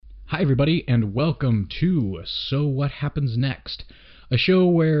Hi, everybody, and welcome to So What Happens Next, a show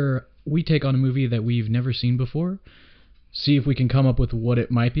where we take on a movie that we've never seen before, see if we can come up with what it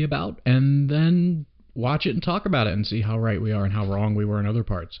might be about, and then watch it and talk about it and see how right we are and how wrong we were in other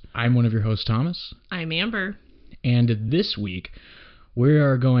parts. I'm one of your hosts, Thomas. I'm Amber. And this week, we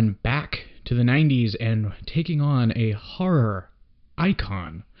are going back to the 90s and taking on a horror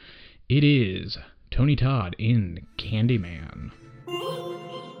icon. It is Tony Todd in Candyman.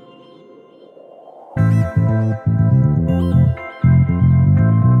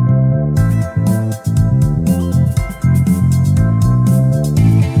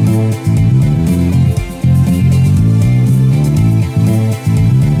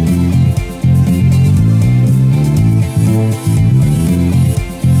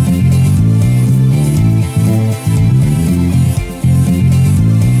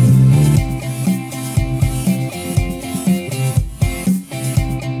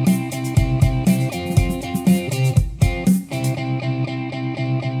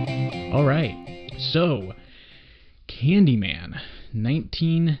 So, Candyman,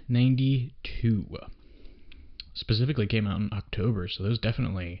 1992. Specifically came out in October, so there's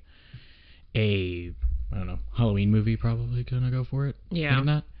definitely a, Halloween movie probably gonna go for it. Yeah.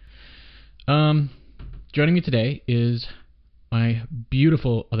 That. Joining me today is my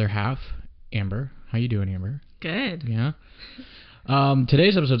beautiful other half, Amber. How you doing, Amber? Good. Yeah.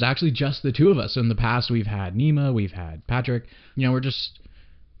 Today's episode is actually just the two of us. In the past, we've had Nima, we've had Patrick. We're just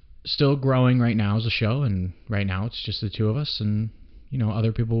still growing right now as a show, and right now it's just the two of us, and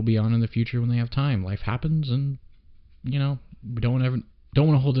other people will be on in the future when they have time. Life happens, and we don't want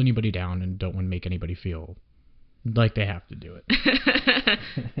to hold anybody down, and don't want to make anybody feel like they have to do it.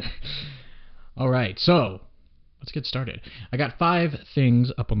 All right, so let's get started. I got 5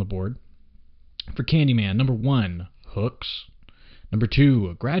 things up on the board for Candyman. Number 1, hooks. Number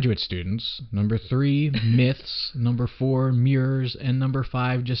 2, graduate students. Number 3, myths. Number 4, mirrors. And number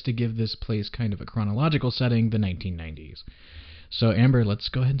 5, just to give this place kind of a chronological setting, the 1990s. So, Amber, let's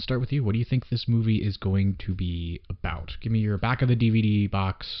go ahead and start with you. What do you think this movie is going to be about? Give me your back of the DVD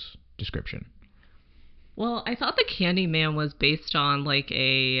box description. Well, I thought the Candyman was based on like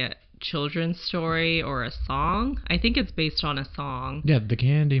a children's story or a song. I think it's based on a song. Yeah, the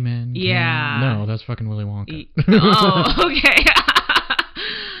Candyman. Yeah. No, that's fucking Willy Wonka. Oh, okay.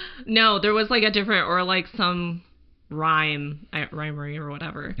 No, there was like a different, or like some rhymery or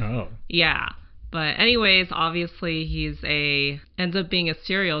whatever. Oh. Yeah. But anyways, obviously ends up being a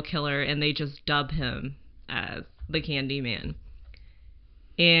serial killer, and they just dub him as the Candyman.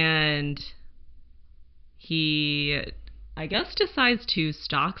 And he, I guess, decides to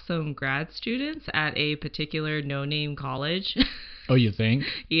stalk some grad students at a particular no-name college. Oh, you think?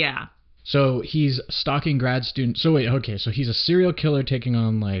 Yeah. So he's stalking grad students. So wait, okay, so he's a serial killer taking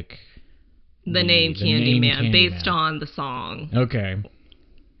on like the name Candyman based on the song. Okay.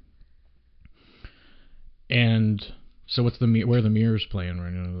 And so where are the mirrors playing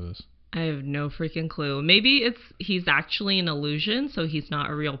right now with this? I have no freaking clue. Maybe he's actually an illusion, so he's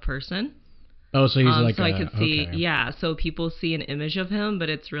not a real person. Oh, so he's like so I could see, okay. Yeah, so people see an image of him, but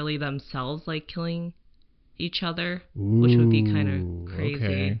it's really themselves like killing each other, which would be kind of crazy.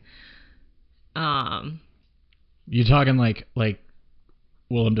 Okay. You're talking like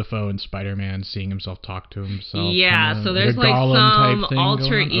Willem Dafoe and Spider-Man seeing himself talk to himself. Yeah, so there's like some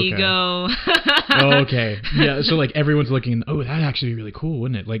alter ego. Oh, okay. Yeah, so like everyone's looking, that'd actually be really cool,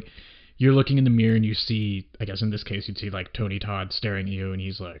 wouldn't it? Like you're looking in the mirror and you see, I guess in this case you'd see like Tony Todd staring at you and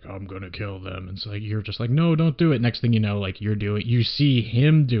he's like, I'm gonna kill them. And so like you're just like, no, don't do it. Next thing you know, like you see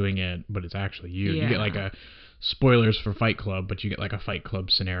him doing it, but it's actually you. Yeah. You get like a spoilers for Fight Club, but you get like a Fight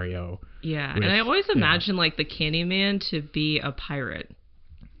Club scenario. Yeah, and I always imagine like the Candyman to be a pirate.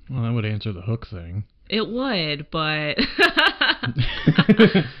 Well, that would answer the hook thing. It would, but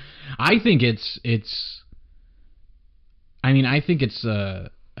I think it's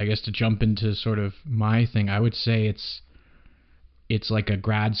I guess to jump into sort of my thing, I would say it's like a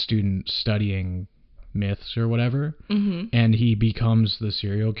grad student studying myths or whatever, and he becomes the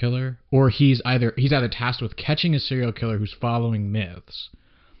serial killer, or he's either tasked with catching a serial killer who's following myths,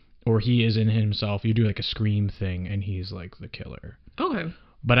 or he is in himself. You do like a Scream thing and he's like the killer. Okay.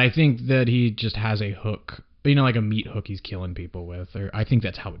 But I think that he just has a hook, like a meat hook he's killing people with, or I think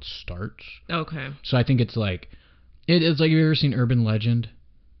that's how it starts. Okay. So I think it's like it's like, have you ever seen Urban Legend?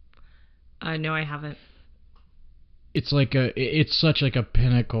 No, I haven't. It's such like a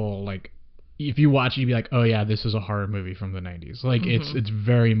pinnacle, like if you watch it, you'd be like, oh yeah, this is a horror movie from the 90s. Like it's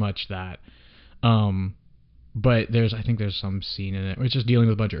very much that. But I think there's some scene in it where it's just dealing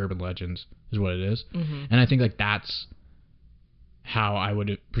with a bunch of urban legends is what it is. And I think like that's how I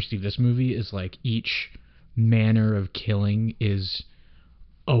would perceive this movie is like each manner of killing is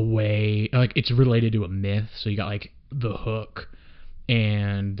a way, like it's related to a myth. So you got like the Hook,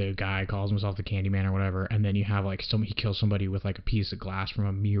 and the guy calls himself the Candyman or whatever, and then you have like he kills somebody with like a piece of glass from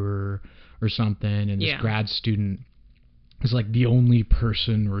a mirror or something, and this grad student is like the only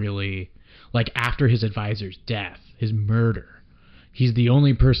person really, like after his advisor's death, his murder, he's the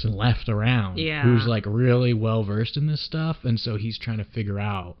only person left around who's like really well versed in this stuff, and so he's trying to figure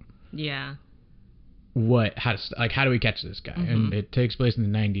out how do we catch this guy? And it takes place in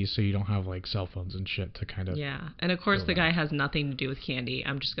the 90s, so you don't have like cell phones and shit to kind of and of course the guy has nothing to do with candy.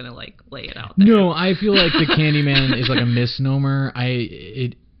 I'm just gonna like lay it out there. No, I feel like the Candyman is like a misnomer.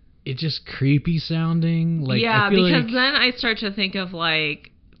 It's just creepy sounding. Like because then I start to think of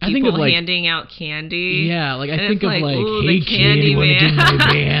like people handing out candy. Yeah, like I think of like, hey kid, you want to get my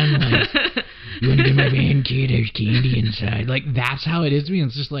van? Like, you want to get my van, kid? There's candy inside. Like that's how it is to me.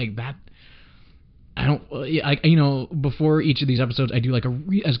 It's just like that. I don't, before each of these episodes, I do like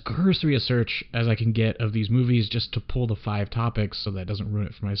as cursory a search as I can get of these movies just to pull the 5 topics so that it doesn't ruin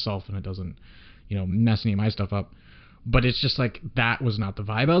it for myself and it doesn't, mess any of my stuff up. But it's just like, that was not the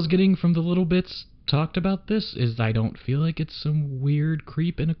vibe I was getting from the little bits talked about this, is I don't feel like it's some weird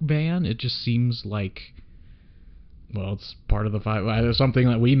creep in a van. It just seems like, well, it's part of the 5, something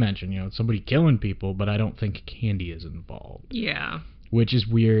that we mentioned, it's somebody killing people, but I don't think candy is involved. Yeah. Which is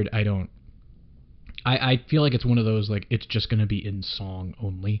weird. I feel like it's one of those, like, it's just going to be in song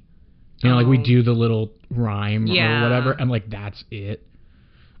only. Like we do the little rhyme or whatever, and, like, that's it.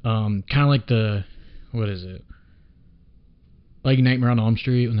 Kind of like what is it? Like Nightmare on Elm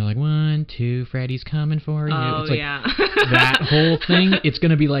Street, when they're like, 1, 2, Freddy's coming for you. Oh, it's like that whole thing, it's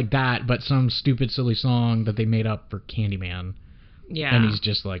going to be like that, but some stupid, silly song that they made up for Candyman. Yeah. And he's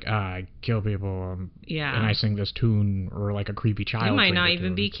just like, I kill people, and I sing this tune, or like a creepy child. It might not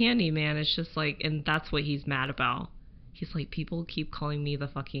even be Candyman. It's just like, and that's what he's mad about. He's like, people keep calling me the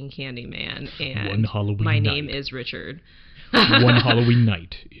fucking Candyman, and my name is Richard. One Halloween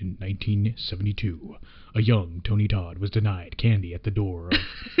night in 1972, a young Tony Todd was denied candy at the door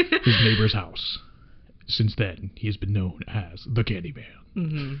of his neighbor's house. Since then, he has been known as the Candyman.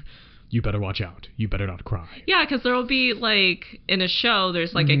 Mm-hmm. You better watch out. You better not cry. Yeah, because there will be, like, in a show,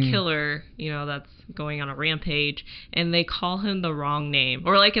 there's, like, a killer, that's going on a rampage, and they call him the wrong name.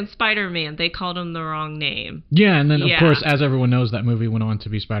 Or, like, in Spider-Man, they called him the wrong name. Yeah, and then, of course, as everyone knows, that movie went on to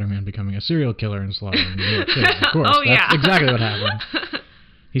be Spider-Man becoming a serial killer and slaughtering New York City. Of course, that's exactly what happened.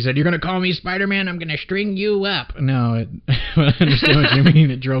 He said, you're going to call me Spider-Man? I'm going to string you up. No, I understand what you mean.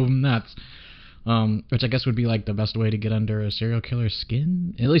 It drove him nuts. Which I guess would be like the best way to get under a serial killer's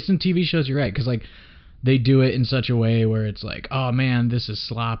skin. At least in TV shows, you're right, because like they do it in such a way where it's like, oh man, this is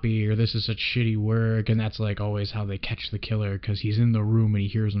sloppy, or this is such shitty work, and that's like always how they catch the killer, because he's in the room and he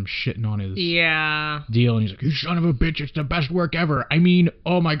hears them shitting on his deal, and he's like, you son of a bitch, it's the best work ever. I mean,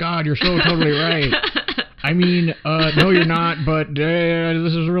 oh my god, you're so totally right. I mean, no, you're not, but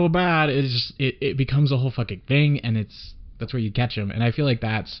this is real bad. It's just, it becomes a whole fucking thing, and that's where you catch him, and I feel like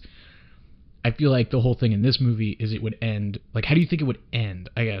the whole thing in this movie is it would end, like, how do you think it would end,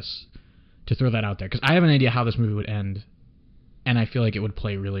 I guess, to throw that out there? Because I have an idea how this movie would end, and I feel like it would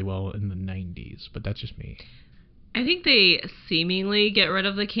play really well in the 90s, but that's just me. I think they seemingly get rid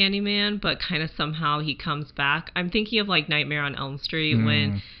of the Candyman, but kind of somehow he comes back. I'm thinking of, like, Nightmare on Elm Street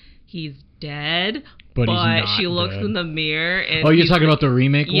when he's dead, but she looks in the mirror. And you're talking about the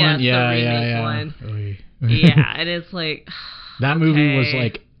remake one? Yes, yeah, the remake one. Yeah, and it's like... That movie was,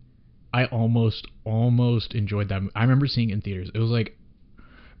 like... I almost enjoyed that. I remember seeing it in theaters. It was like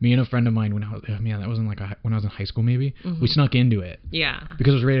me and a friend of mine when I was when I was in high school maybe. Mm-hmm. We snuck into it. Yeah.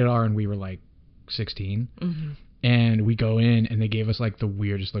 Because it was rated R and we were like 16. Mm-hmm. And we go in and they gave us like the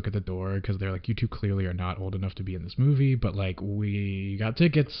weirdest look at the door because they're like, you two clearly are not old enough to be in this movie, but like we got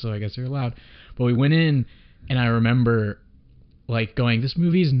tickets, so I guess you're allowed. But we went in and I remember like going, this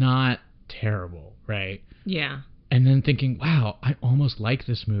movie's not terrible, right? Yeah. And then thinking, wow, I almost like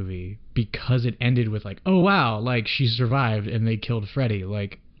this movie because it ended with like, oh wow, like she survived and they killed Freddy.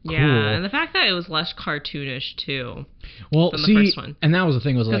 Like, cool. Yeah, and the fact that it was less cartoonish too. Well, than the first one. And that was the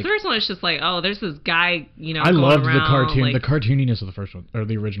thing was like, the first one was just like, oh, there's this guy, I loved around, the cartoon. like, the cartooniness of the first one or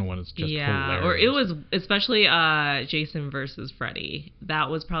the original one is just hilarious. Or it was especially Jason versus Freddy.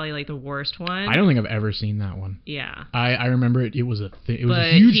 That was probably like the worst one. I don't think I've ever seen that one. Yeah, I remember it. It was a thing. It was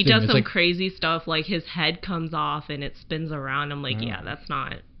a huge thing. He does some crazy stuff, like his head comes off and it spins around. I'm like, yeah, that's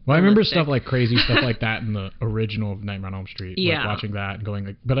not Well, I remember stuff like crazy stuff like that in the original Nightmare on Elm Street. Yeah. Like watching that and going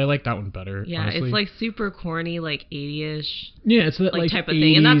like, but I like that one better. Yeah, honestly. it's like super corny, like 80ish. Yeah, it's that like type of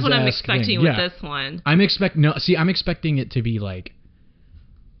thing, and that's what I'm 80s-esque expecting thing. with this one. I'm expecting it to be like,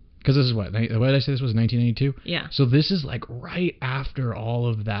 because this is what did I say? This was 1992. Yeah. So this is like right after all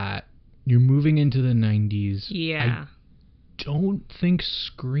of that. You're moving into the 90s. Yeah. I don't think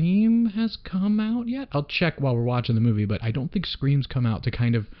Scream has come out yet. I'll check while we're watching the movie, but I don't think Scream's come out to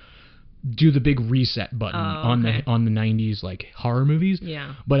kind of do the big reset button on the 90s like horror movies.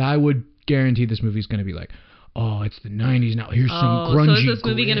 Yeah. But I would guarantee this movie's going to be like, oh, it's the 90s now. Here's some grungy. So is this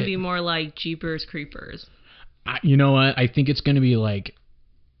movie going to be more like Jeepers Creepers? You know what? I think it's going to be like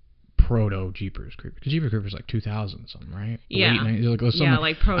proto Jeepers Creepers. Because Jeepers Creepers like 2000 something, right? Yeah.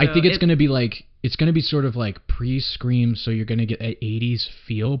 Like proto. I think it's going to be like, it's going to be sort of like pre-Scream, so you're going to get an 80s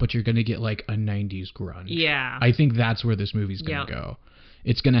feel, but you're going to get like a 90s grunge. Yeah. I think that's where this movie's going to go.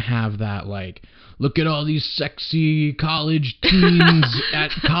 It's going to have that, like, look at all these sexy college teens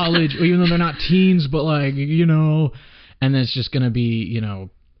at college, even though they're not teens, but, like, you know, and then it's just going to be, you know,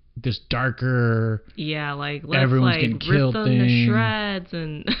 this darker, like, let's, everyone's like, getting killed rip them thing. to shreds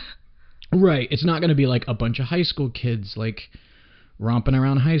and... Right. It's not going to be, like, a bunch of high school kids, like, romping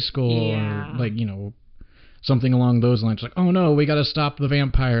around high school or, like, you know, something along those lines. Like, oh, no, we got to stop the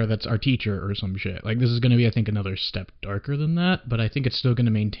vampire that's our teacher or some shit. Like, this is going to be, I think, another step darker than that, but I think it's still going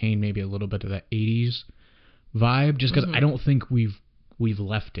to maintain maybe a little bit of that 80s vibe, just because I don't think we've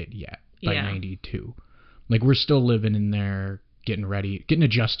left it yet by 92. Like, we're still living in there, getting ready, getting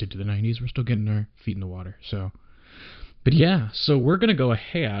adjusted to the 90s. We're still getting our feet in the water, so. But yeah, so we're going to go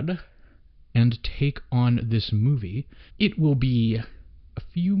ahead and take on this movie. It will be a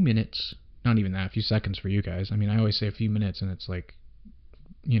few minutes, not even that, a few seconds for you guys. I mean, I always say a few minutes and it's like,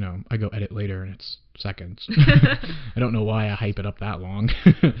 you know, I go edit later and it's seconds. I don't know why I hype it up that long.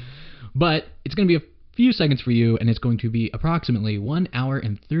 But it's going to be a few seconds for you, and it's going to be approximately 1 hour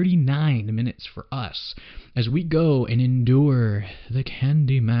and 39 minutes for us as we go and endure the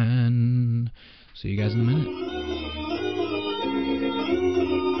Candyman. See you guys in a minute.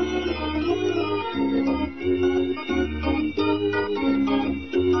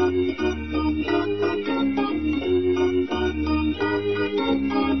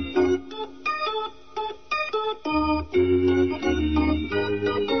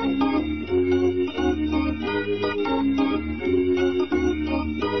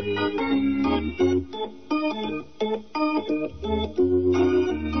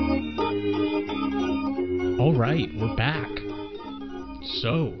 All right, we're back.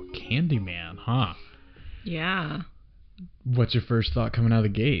 So, Candyman, huh? Yeah. What's your first thought coming out of the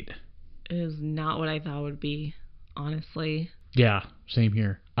gate? It is not what I thought it would be, honestly. Yeah, same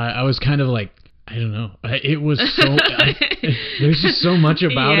here. I was kind of like, I don't know. It was so... there's just so much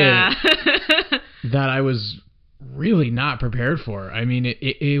about it that I was really not prepared for. I mean,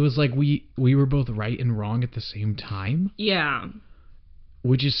 it was like we were both right and wrong at the same time. Yeah.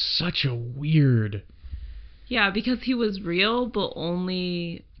 Which is such a weird... Yeah, because he was real, but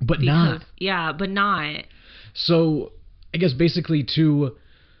only... But not. Yeah, but not. So, I guess basically to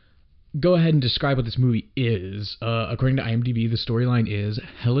go ahead and describe what this movie is, according to IMDb, the storyline is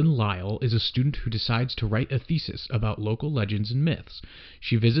Helen Lyle is a student who decides to write a thesis about local legends and myths.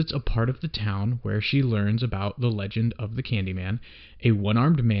 She visits a part of the town where she learns about the legend of the Candyman, a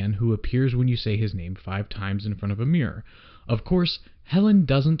one-armed man who appears when you say his name 5 times in front of a mirror. Of course, Helen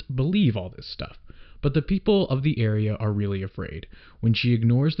doesn't believe all this stuff, but the people of the area are really afraid. When she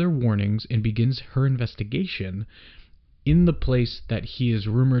ignores their warnings and begins her investigation, in the place that he is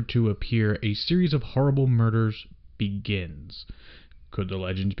rumored to appear, a series of horrible murders begins. Could the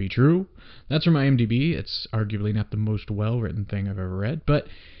legend be true? That's from IMDb. It's arguably not the most well-written thing I've ever read, but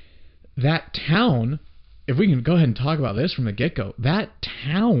that town, if we can go ahead and talk about this from the get-go, that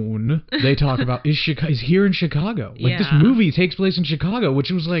town they talk about is here in Chicago. Like, this movie takes place in Chicago,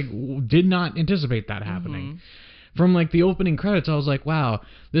 which was like, did not anticipate that happening. Mm-hmm. From like the opening credits, I was like, wow,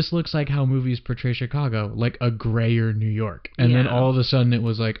 this looks like how movies portray Chicago, like a grayer New York. And then all of a sudden it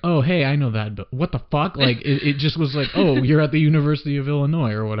was like, oh, hey, I know that, but what the fuck? Like, it just was like, oh, you're at the University of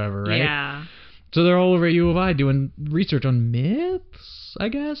Illinois or whatever, right? Yeah. So they're all over at U of I doing research on myths, I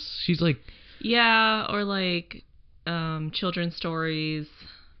guess? She's like... Yeah, or like children's stories,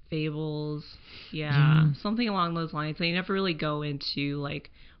 fables, something along those lines. They never really go into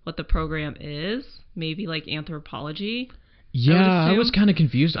like what the program is, maybe like anthropology. Yeah, I was kind of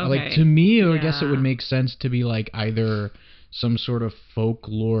confused. Okay. Like, to me, I guess it would make sense to be like either some sort of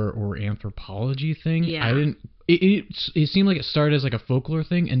folklore or anthropology thing. Yeah. I didn't... It seemed like it started as like a folklore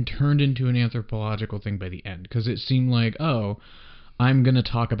thing and turned into an anthropological thing by the end, because it seemed like, I'm going to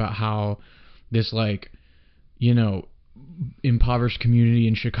talk about how this, like, you know, impoverished community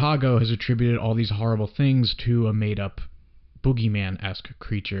in Chicago has attributed all these horrible things to a made-up boogeyman-esque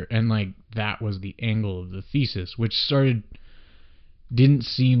creature. And, like, that was the angle of the thesis, which didn't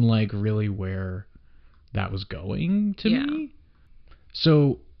seem like really where that was going to me.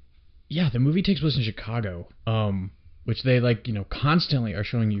 So, yeah, the movie takes place in Chicago, which they, like, you know, constantly are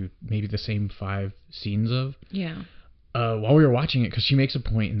showing you maybe the same 5 scenes of. Yeah. While we were watching it, because she makes a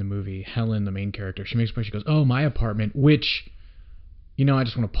point in the movie, Helen, the main character, she makes a point, she goes, oh, my apartment, which, you know, I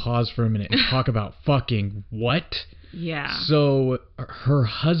just want to pause for a minute and talk about fucking what? Yeah. So, her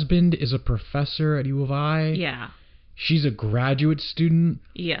husband is a professor at U of I. Yeah. She's a graduate student.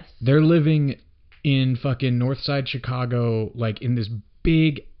 Yes. They're living in fucking Northside Chicago, like in this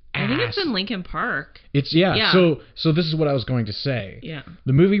big ass. I think it's in Lincoln Park. It's yeah. So this is what I was going to say. Yeah.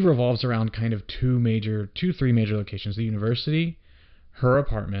 The movie revolves around kind of three major locations: the university, her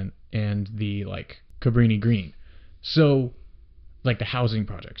apartment, and the like Cabrini Green. So, like the housing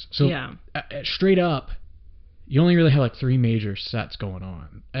projects. So yeah. Straight up, you only really have like 3 major sets going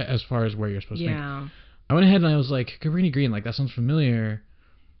on as far as where you're supposed to be. Yeah. I went ahead and I was like, Cabrini Green, like that sounds familiar,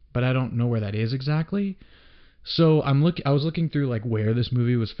 but I don't know where that is exactly. So I was looking through like where this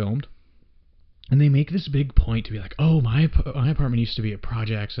movie was filmed, and they make this big point to be like, oh, my apartment used to be at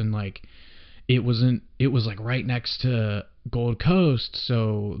Projects, and like it was like right next to Gold Coast,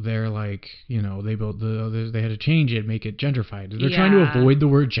 so they're like, you know, they had to change it, make it gentrified. They're trying to avoid the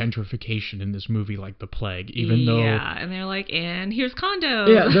word gentrification in this movie like the plague, even though and they're like, and here's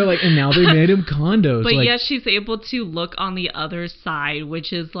condos. Yeah, they're like, and now they made him condos. But like, yet she's able to look on the other side,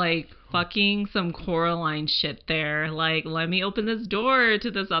 which is like fucking some Coraline shit there. Like, let me open this door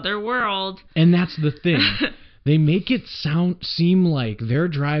to this other world. And that's the thing. They make it seem like they're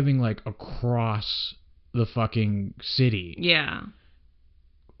driving like across the fucking city. Yeah.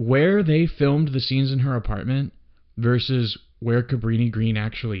 Where they filmed the scenes in her apartment versus where Cabrini Green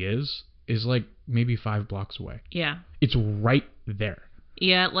actually is like maybe 5 blocks away. Yeah. It's right there.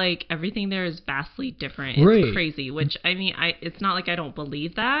 Yeah, like everything there is vastly different. It's crazy, which I mean, it's not like I don't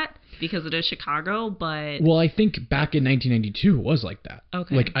believe that because it is Chicago, but well, I think back in 1992 it was like that.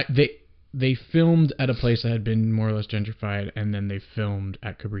 Okay. Like they filmed at a place that had been more or less gentrified, and then they filmed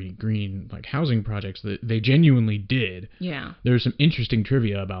at Cabrini Green, like housing projects that they genuinely did. Yeah. There's some interesting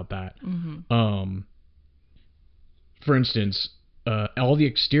trivia about that. Mm-hmm. For instance, all the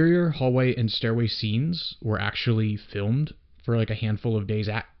exterior hallway and stairway scenes were actually filmed for like a handful of days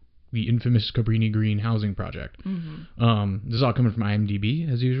at the infamous Cabrini Green housing project. Mm-hmm. This is all coming from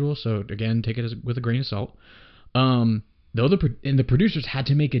IMDb as usual, so again, take it with a grain of salt. Though the producers had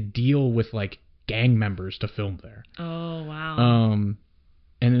to make a deal with like gang members to film there. Oh wow. And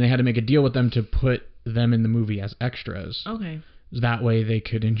then they had to make a deal with them to put them in the movie as extras. Okay. That way they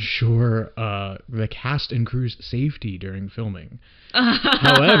could ensure the cast and crew's safety during filming.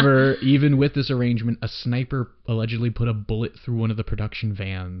 However, even with this arrangement, a sniper allegedly put a bullet through one of the production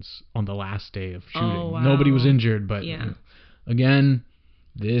vans on the last day of shooting. Oh, wow. Nobody was injured, but yeah. Again,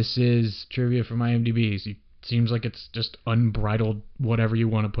 this is trivia from IMDb. So it seems like it's just unbridled whatever you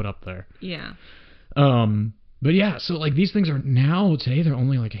want to put up there. Yeah. But yeah, so like these things are now today they're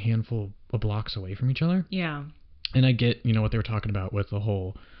only like a handful of blocks away from each other. Yeah. And I get, you know, what they were talking about with the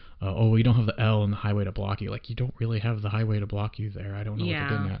whole, you don't have the L and the highway to block you. Like, you don't really have the highway to block you there. I don't know what they're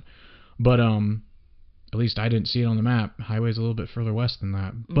getting at. But at least I didn't see it on the map. Highway's a little bit further west than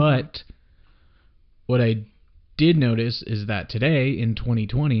that. Mm-hmm. But what I did notice is that today, in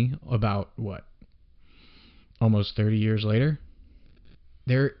 2020, about, almost 30 years later,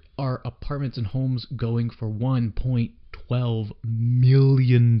 there are apartments and homes going for $1.12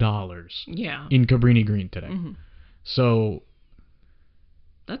 million in Cabrini Green today. Mm-hmm. So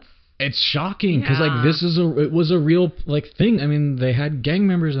it's shocking because like it was a real like thing. I mean, they had gang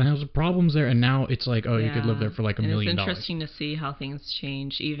members and had problems there, and now it's like, you could live there for like $1 million. It's interesting to see how things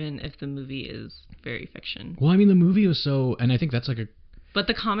change, even if the movie is very fiction. Well, I mean, the movie was and I think that's like but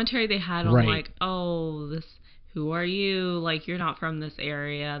the commentary they had on like, who are you? Like, you're not from this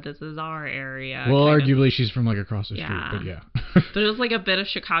area. This is our area. Well, arguably she's from like across the street, but yeah. But it was like a bit of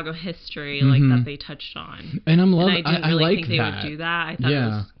Chicago history, like that they touched on. And I didn't really like think they would do that. I thought it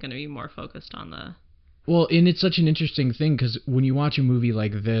was going to be more focused on the. Well, and it's such an interesting thing because when you watch a movie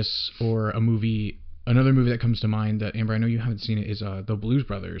like this, or another movie that comes to mind that Amber, I know you haven't seen it, is The Blues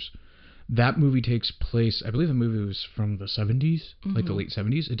Brothers. That movie takes place. I believe the movie was from the 70s, like the late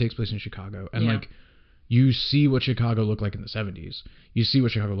 70s. It takes place in Chicago, and like. You see what Chicago looked like in the 70s. You see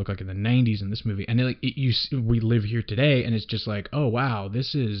what Chicago looked like in the 90s in this movie. And we live here today, and it's just like, oh, wow,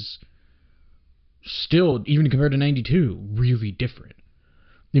 this is still, even compared to 92, really different.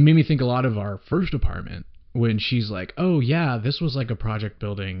 It made me think a lot of our first apartment, when she's like, oh yeah, this was like a project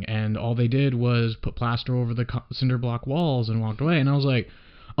building and all they did was put plaster over the cinder block walls and walked away. And I was like,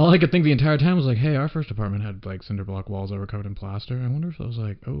 all I could think the entire time was like, hey, our first apartment had like cinder block walls that were covered in plaster. I wonder if I was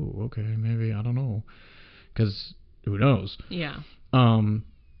like, oh, okay, maybe, I don't know. Because who knows? Yeah.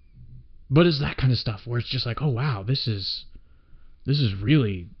 But it's that kind of stuff where it's just like, oh wow, this is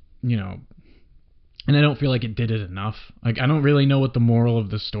really, you know, and I don't feel like it did it enough. Like, I don't really know what the moral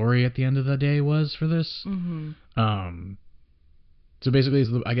of the story at the end of the day was for this. Mm-hmm. So basically,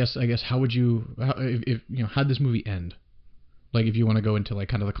 I guess, how would you, if you know, how'd this movie end? Like, if you want to go into like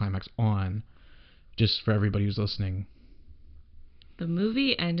kind of the climax on, just for everybody who's listening. The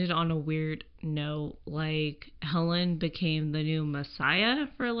movie ended on a weird note. Like, Helen became the new messiah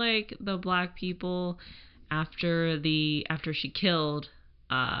for like the black people after she killed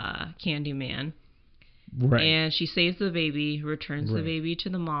Candyman. Right. And she saves the baby, returns the baby to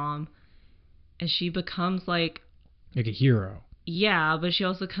the mom, and she becomes like a hero. Yeah, but she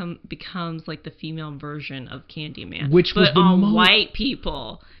also becomes like the female version of Candyman, which was on white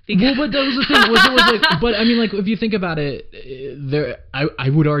people. Well, but that was the thing. Was like, but I mean, like, if you think about it, I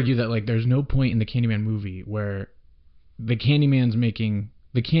would argue that like there's no point in the Candyman movie where the Candyman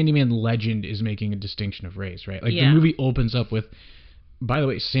legend is making a distinction of race, right? Like, the movie opens up with, by the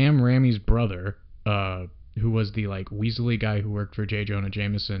way, Sam Raimi's brother, who was the like Weasley guy who worked for J. Jonah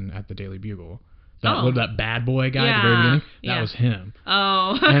Jameson at the Daily Bugle. That bad boy guy at the very beginning, that was him.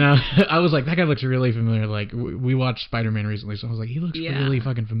 Oh. And I was like, that guy looks really familiar. Like, we watched Spider-Man recently, so I was like, he looks really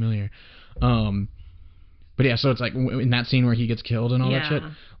fucking familiar. But yeah, so it's like in that scene where he gets killed and all that shit,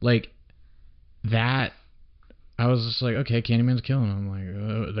 like that, I was just like, okay, Candyman's killing him. I'm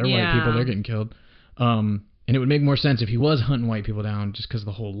like, they're white people, they're getting killed. And it would make more sense if he was hunting white people down, just because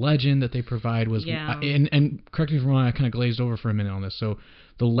the whole legend that they provide was... And correct me if I'm wrong, I kind of glazed over for a minute on this. So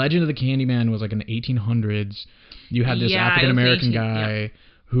the legend of the Candyman was like in the 1800s. You had this African-American guy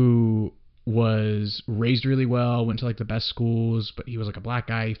who was raised really well, went to like the best schools, but he was like a black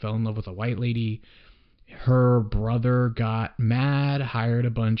guy. He fell in love with a white lady. Her brother got mad, hired a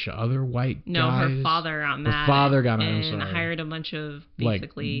bunch of other white guys. No, her father got mad. Her father got mad, and hired a bunch of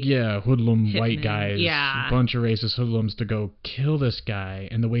basically... hoodlum white hitmen. guys. Yeah. A bunch of racist hoodlums to go kill this guy.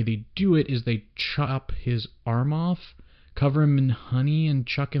 And the way they do it is they chop his arm off, cover him in honey, and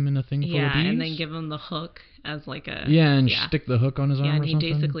chuck him in a thing full of bees. Yeah, and then give him the hook as like a... stick the hook on his arm or something.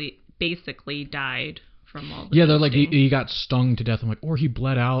 Yeah, and he basically died from all the they're like, he got stung to death. I'm like, or he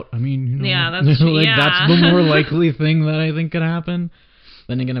bled out. I mean, you know. Yeah, that's true. Like, that's the more likely thing that I think could happen.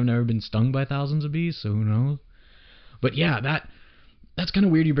 Then again, I've never been stung by thousands of bees, so who knows? But yeah, that's kind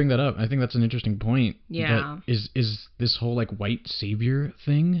of weird you bring that up. I think that's an interesting point. Yeah. That is this whole like white savior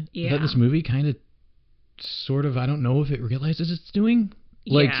thing that this movie kind of sort of, I don't know if it realizes it's doing.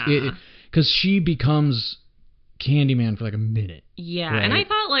 Like, because she becomes Candyman for like a minute. Yeah, right? And I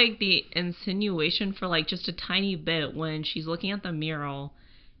thought like the insinuation for like just a tiny bit when she's looking at the mural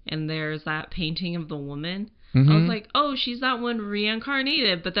and there's that painting of the woman. I was like, oh, she's that one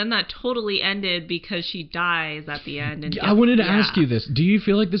reincarnated, but then that totally ended because she dies at the end. And I wanted to ask you this. Do you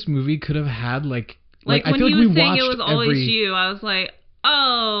feel like this movie could have had like when I feel he like was saying it was always you, I was like,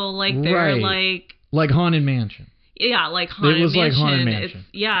 oh, like they're like Haunted Mansion. Yeah, like Haunted Mansion. It was like Haunted Mansion.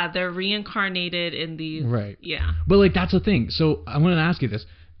 They're reincarnated in these. Right. Yeah. But like that's the thing. So I wanted to ask you this.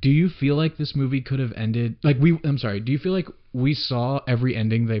 Do you feel like this movie could have ended do you feel like we saw every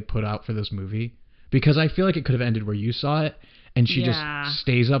ending they put out for this movie? Because I feel like it could have ended where you saw it, and she just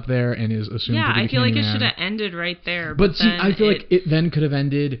stays up there and is assumed to be the Candyman. I feel like it should have ended right there. But see, I feel like it then could have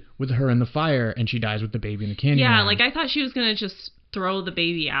ended with her in the fire, and she dies with the baby in the Candyman. Yeah, like I thought she was gonna just throw the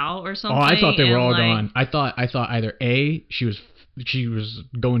baby out or something. Oh, I thought they were all gone. I thought either A, she was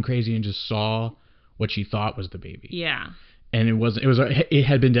going crazy and just saw what she thought was the baby. Yeah. And it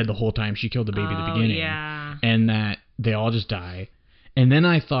had been dead the whole time. She killed the baby at the beginning. Yeah. And that they all just die. And then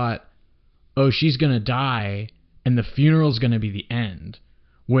I thought, oh, she's going to die and the funeral's going to be the end.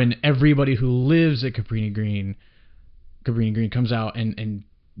 When everybody who lives at Cabrini Green comes out and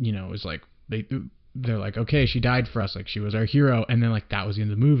you know, is like, they're like, okay, she died for us. Like, she was our hero. And then, like, that was the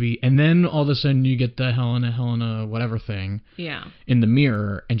end of the movie. And then all of a sudden you get the Helena, whatever thing. Yeah. In the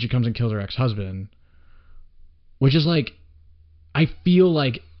mirror. And she comes and kills her ex-husband. Which is like, I feel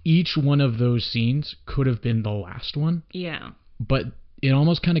like each one of those scenes could have been the last one. Yeah. But it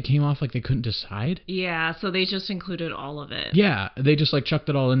almost kind of came off like they couldn't decide. Yeah, so they just included all of it. Yeah, they just like chucked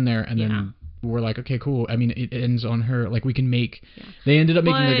it all in there and then we're like, okay, cool. I mean, it ends on her. Like, we can make. Yeah. They ended up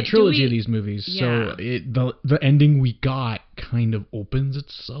making like a trilogy of these movies, so the ending we got kind of opens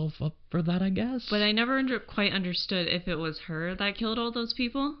itself up for that, I guess. But I never quite understood if it was her that killed all those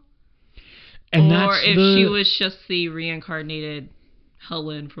people, and or if she was just the reincarnated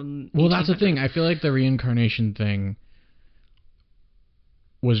Helen from. Well, that's the thing. I feel like the reincarnation thing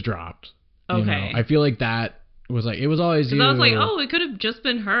was dropped. Okay. You know? I feel like that was like, it was always you. I was like, oh, it could have just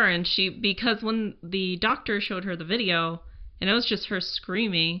been her, and because when the doctor showed her the video, and it was just her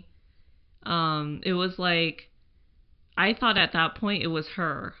screaming, it was like, I thought at that point it was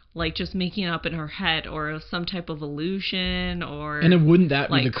her, like just making it up in her head, or it was some type of illusion, or and it wouldn't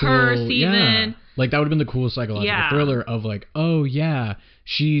that like be the cool, curse even, like that would have been the coolest psychological thriller of like, oh yeah,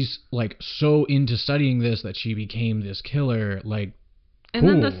 she's like so into studying this that she became this killer, like. And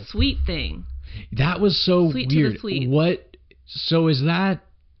then the sweet thing. That was so sweet weird. To the sweet. What? So is that?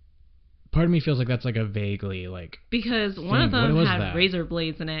 Part of me feels like that's like a vaguely like. Because one of them had razor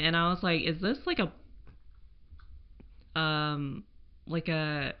blades in it, and I was like, "Is this like a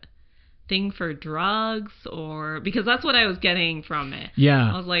thing for drugs, or because that's what I was getting from it." Yeah.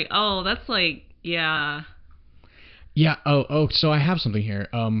 I was like, "Oh, that's like yeah." Yeah. Oh. So I have something here.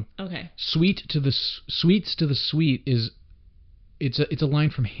 Okay. Sweets to the sweet is. It's a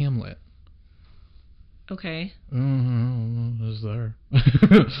line from Hamlet. Okay. Is there?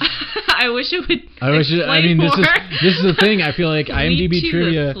 I wish it would. I mean, more. this is the thing. I feel like IMDb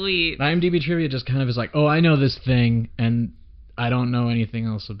trivia. Sweet. IMDb trivia just kind of is like, oh, I know this thing, and I don't know anything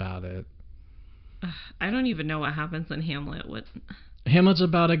else about it. I don't even know what happens in Hamlet. What? Hamlet's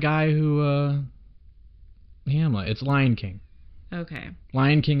about a guy who. Hamlet. It's Lion King. Okay.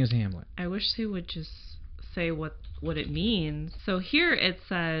 Lion King is Hamlet. I wish they would just say what it means. So here it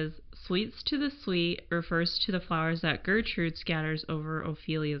says, "Sweets to the sweet" refers to the flowers that Gertrude scatters over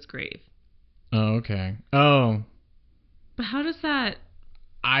Ophelia's grave. Oh, okay. Oh. But how does that...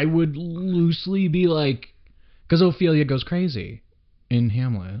 I would loosely be like... Because Ophelia goes crazy in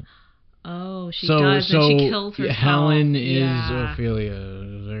Hamlet. Oh, she does, and she kills herself. Helen is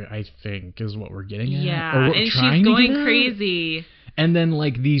Ophelia, I think, is what we're getting at. Yeah, and she's going crazy. And then,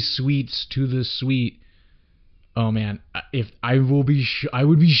 like, these sweets to the sweet... Oh man, I would be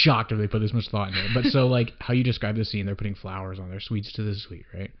shocked if they put this much thought into it. But so like how you describe the scene, they're putting flowers on their sweets to the sweet,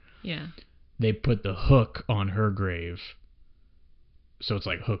 right? Yeah. They put the hook on her grave, so it's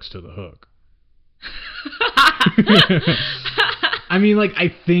like hooks to the hook. I mean, like I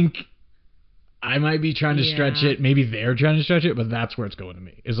think I might be trying to stretch it. Maybe they're trying to stretch it, but that's where it's going to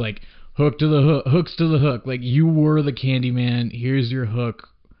me. Is like hook to the hook, hooks to the hook. Like you were the Candyman. Here's your hook.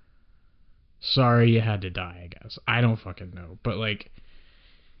 Sorry you had to die, I guess. I don't fucking know. But, like,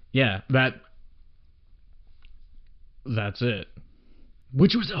 yeah, that's it.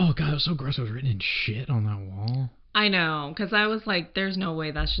 Which was, oh, God, it was so gross. It was written in shit on that wall. I know, because I was like, there's no way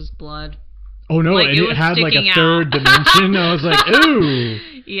that's just blood. Oh, no, like, and it had, like, a third dimension. I was like, ooh.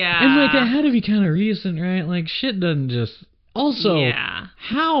 Yeah. And, like, it had to be kind of recent, right? Like, shit doesn't just... Also,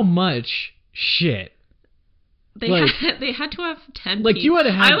 how much shit... They had to have 10 like, people. You had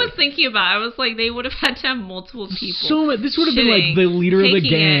to have... I was thinking about it. I was like, they would have had to have multiple people. So this would have been like the leader of the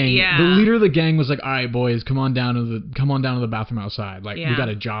gang. The leader of the gang was like, all right, boys, come on down to the bathroom outside. Like, we got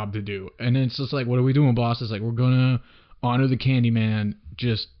a job to do. And then it's just like, what are we doing, boss? It's like, we're going to honor the Candyman.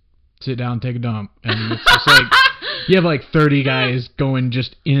 Just sit down, take a dump. And it's just like, you have like 30 guys going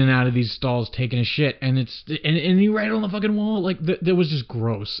just in and out of these stalls taking a shit. And you write it on the fucking wall. Like, that was just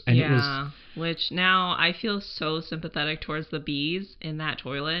gross. And it was... Which now I feel so sympathetic towards the bees in that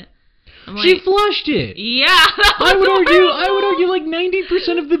toilet. She flushed it. Yeah. I would argue like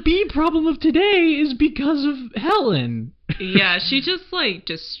 90% of the bee problem of today is because of Helen. Yeah, she just like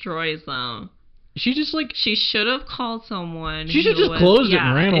destroys them. She just like... She should have called someone. She should have just closed it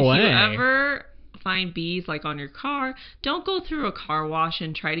and ran away. If you ever find bees like on your car, don't go through a car wash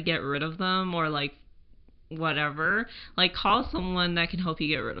and try to get rid of them or like whatever. Like call someone that can help you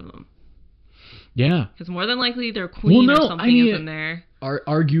get rid of them. Yeah. Because more than likely their queen or something is in there.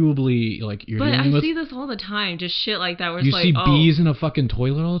 Arguably, like, you're dealing with... But I see this all the time. Just shit like that where it's you like, see bees in a fucking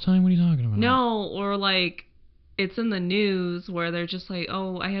toilet all the time? What are you talking about? No, or like, it's in the news where they're just like,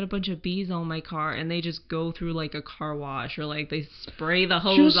 oh, I had a bunch of bees on my car, and they just go through like a car wash, or like they spray the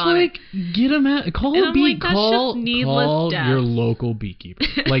hose on it. Just like, get them out. Call a bee. Like, call your local beekeeper.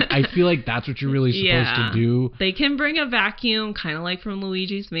 Like, I feel like that's what you're really supposed to do. They can bring a vacuum, kind of like from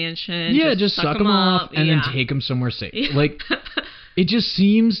Luigi's Mansion. Yeah, just suck them off and then take them somewhere safe. Like, it just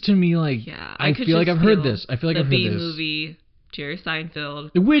seems to me like, I feel like I've heard this. I feel like I've heard this. The bee movie. Jerry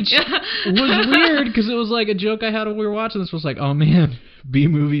Seinfeld. Which was weird because it was like a joke I had when we were watching this was like, oh man,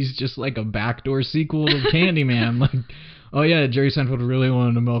 B-movie's just like a backdoor sequel to Candyman. Like, oh yeah, Jerry Seinfeld really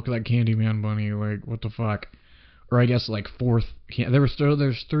wanted to milk that Candyman bunny. Like, what the fuck? Or I guess like there's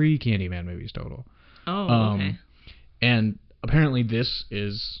 3 Candyman movies total. Oh, okay. And apparently this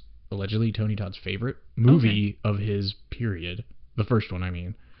is allegedly Tony Todd's favorite movie of his period. The first one, I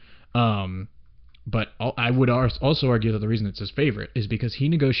mean. But I would also argue that the reason it's his favorite is because he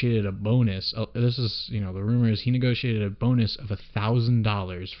negotiated a bonus. This is, the rumor is he negotiated a bonus of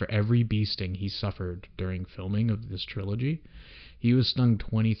 $1,000 for every bee sting he suffered during filming of this trilogy. He was stung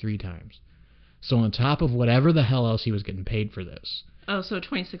 23 times. So on top of whatever the hell else he was getting paid for this. Oh, so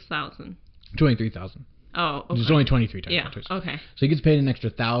 26,000. 23,000. Oh, okay. There's only 23 times. Yeah, okay. So he gets paid an extra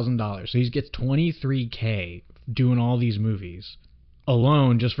 $1,000. So he gets $23K doing all these movies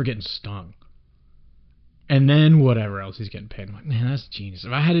alone just for getting stung. And then whatever else he's getting paid. I'm like, man, that's genius.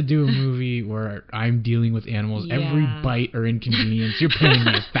 If I had to do a movie where I'm dealing with animals, every bite or inconvenience, you're paying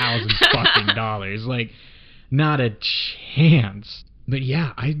me $1,000. Like, not a chance. But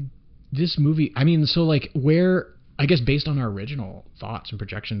yeah, this movie, I mean, so like I guess based on our original thoughts and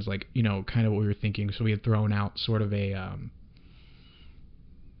projections, like, kind of what we were thinking. So we had thrown out sort of a...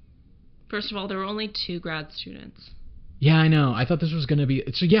 First of all, there were only 2 grad students. Yeah, I know. I thought this was going to be...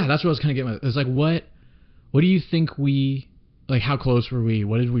 So yeah, that's what I was kind of getting at. It's like, what do you think how close were we?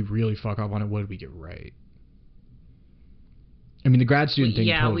 What did we really fuck up on it? What did we get right? I mean, the grad student thing.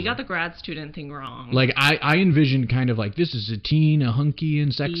 Yeah, totally. We got the grad student thing wrong. Like, I envisioned kind of like, this is a teen, a hunky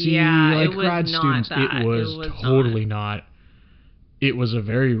and sexy, like, grad students. It was totally not. It was a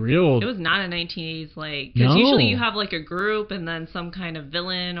very real... It was not a 1980s, like... Because usually you have, like, a group and then some kind of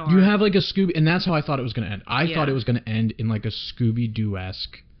villain or... You have, like, a Scooby... And that's how I thought it was going to end. I thought it was going to end in, like, a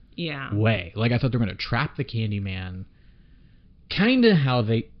Scooby-Doo-esque way. Like, I thought they were going to trap the Candyman. Kind of how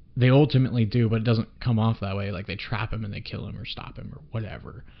they ultimately do, but it doesn't come off that way. Like, they trap him and they kill him or stop him or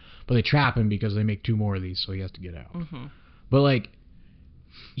whatever. But they trap him because they make 2 more of these, so he has to get out. Mm-hmm. But, like,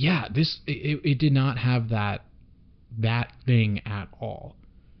 yeah, it did not have that thing at all.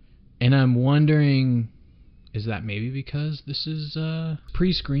 And I'm wondering, is that maybe because this is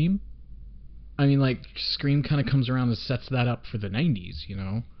pre-Scream? I mean, like, Scream kind of comes around and sets that up for the 90s,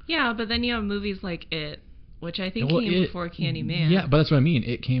 Yeah, but then you have movies like It, which I think came before Candyman. Yeah, but that's what I mean.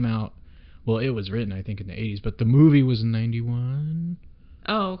 It came out, well, it was written, I think, in the 80s, but the movie was in 91.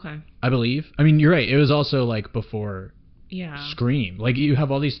 Oh, okay. I believe. I mean, you're right. It was also, like, before Yeah. Scream. Like, you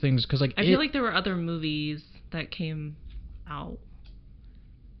have all these things, because, like... I feel like there were other movies that came out.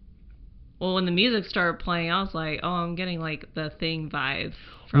 Well, when the music started playing, I was like, oh, I'm getting, like, the Thing vibes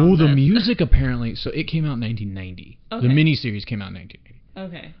from the music, apparently... So, it came out in 1990. Okay. The miniseries came out in 1980.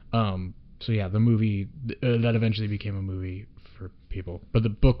 Okay. So, yeah, the movie... that eventually became a movie for people. But the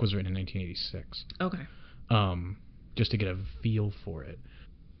book was written in 1986. Okay. Just to get a feel for it.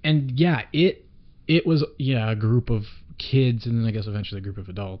 And, yeah, it was, a group of kids, and then I guess eventually a group of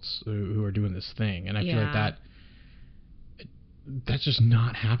adults who are doing this thing. And I feel like that's just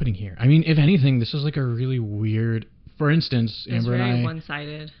not happening here. I mean, if anything, this is like a really weird... For instance, Amber and I... It's very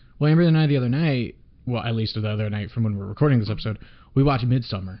one-sided. Well, Amber and I the other night... Well, at least the other night from when we're recording this episode, we watched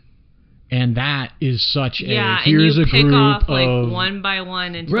Midsommar. And that is such here's a group of... Yeah, and you pick off, like, one by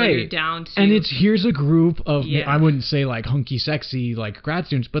one until you're down to... And here's a group of... Yeah. I wouldn't say, like, hunky, sexy, like, grad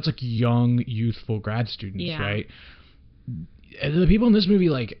students, but it's, like, young, youthful grad students, right? The people in this movie,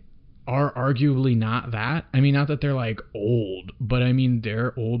 like... are arguably not that. I mean, not that they're, like, old, but I mean,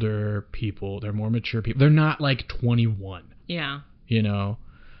 they're older people. They're more mature people. They're not, like, 21. Yeah.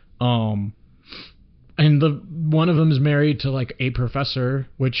 And one of them is married to, like, a professor,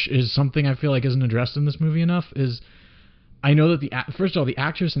 which is something I feel like isn't addressed in this movie enough, is I know that first of all, the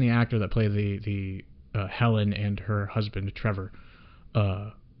actress and the actor that play the Helen and her husband, Trevor,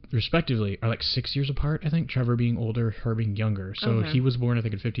 respectively, are like 6 years apart, I think. Trevor being older, her being younger. So he was born, I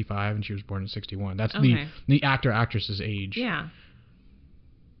think, in 55, and she was born in 61. That's the actor-actress's age. Yeah.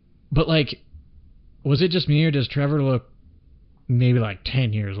 But, like, was it just me, or does Trevor look maybe, like,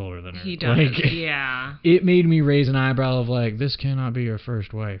 10 years older than her? He does, like, yeah. It made me raise an eyebrow of, like, this cannot be your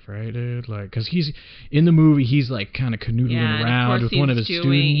first wife, right, dude? Like, because he's, in the movie, he's, like, kind of canoodling around with one of his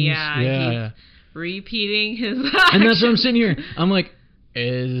students. Yeah, he's repeating his actions. And that's what I'm sitting here. I'm like,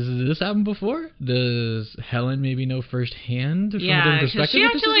 has this happened before? Does Helen maybe know firsthand from a different perspective? Yeah,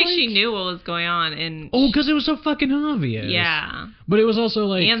 because she acted like she knew what was going on. Because it was so fucking obvious. Yeah. But it was also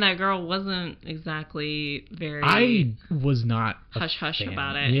like... And that girl wasn't exactly very... I was not hush-hush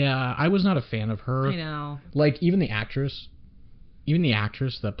about it. Yeah, I was not a fan of her. I know. Like, even the actress, even the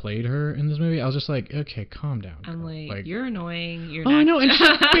actress that played her in this movie, I was just like, okay, calm down. I'm like, you're annoying. You're I know, and she's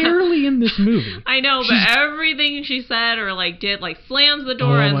barely in this movie. I know, but everything she said or like did, like slams the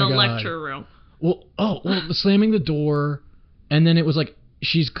door in the lecture room. Well, slamming the door, and then it was like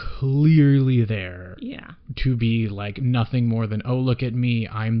she's clearly there. Yeah. To be like nothing more than, oh, look at me,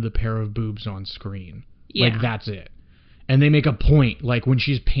 I'm the pair of boobs on screen. Yeah. Like that's it. And they make a point, like when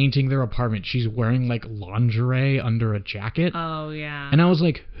she's painting their apartment, she's wearing like lingerie under a jacket. Oh, yeah. And I was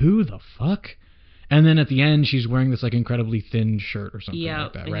like, who the fuck? And then at the end, she's wearing this like incredibly thin shirt or something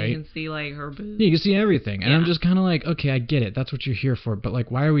like that, right? You can see like her boobs. Yeah, you can see everything. And I'm just kind of like, okay, I get it. That's what you're here for. But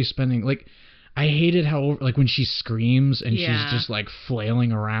like, why are we spending, like, I hated how, like, when she screams and she's just like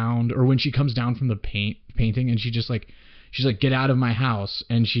flailing around, or when she comes down from the painting and she's like, get out of my house.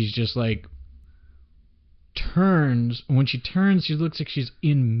 And she's just like, turns. When she turns, she looks like she's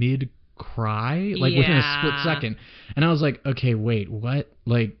in mid cry, like within a split second. And I was like, okay, wait, what?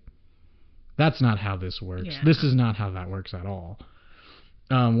 Like, that's not how this works. Yeah. This is not how that works at all.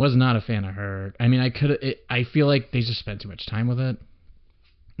 Was not a fan of her. I mean, I feel like they just spent too much time with it.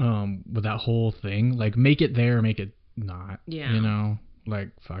 With that whole thing. Like, make it there, make it not. Yeah. You know? Like,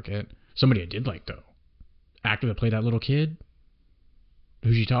 fuck it. Somebody I did like, though. Actor that played that little kid.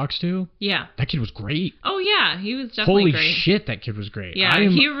 Who she talks to? Yeah. That kid was great. Oh, yeah. He was definitely great. Holy shit, that kid was great. Yeah,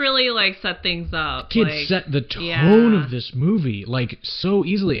 he really, like, set things up. Kid set the tone of this movie, like, so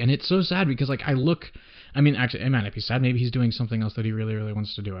easily. And it's so sad because, like, I mean, actually, it might not be sad. Maybe he's doing something else that he really, really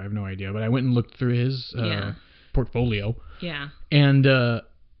wants to do. I have no idea. But I went and looked through his portfolio. Yeah. And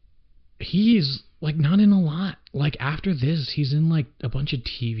he's, like, not in a lot. Like, after this, he's in, like, a bunch of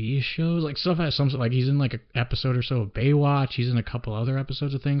TV shows. Like, stuff has some, like, he's in, like, an episode or so of Baywatch. He's in a couple other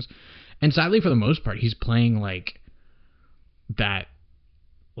episodes of things. And sadly, for the most part, he's playing, like, that,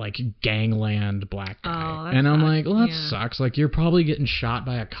 like, gangland black guy. And I'm like, well, that sucks. Like, you're probably getting shot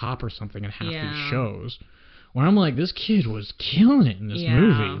by a cop or something in half these shows. Where I'm like, this kid was killing it in this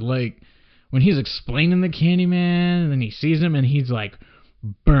movie. Like, when he's explaining the Candyman, and then he sees him, and he's like,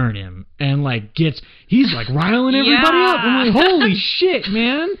 burn him, and like he's like riling everybody up. I'm like, holy shit,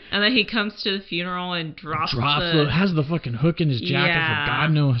 man. And then he comes to the funeral and drops has the fucking hook in his jacket for God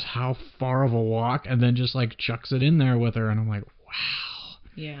knows how far of a walk, and then just like chucks it in there with her, and I'm like, wow.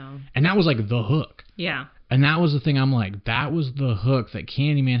 Yeah. And that was like the hook. Yeah. And that was the thing, I'm like, that was the hook that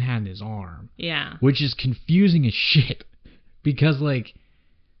Candyman had in his arm. Yeah. Which is confusing as shit. Because, like,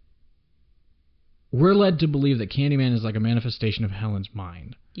 we're led to believe that Candyman is like a manifestation of Helen's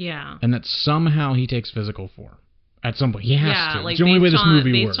mind. Yeah. And that somehow he takes physical form. At some point. He has to. Like, it's the only way this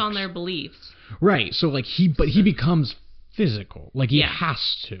movie works. Based on their beliefs. Right. So, like, he becomes physical. Like, he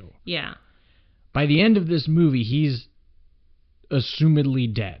has to. Yeah. By the end of this movie, he's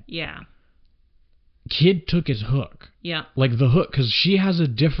assumedly dead. Yeah. Kid took his hook. Yeah. Like the hook, because she has a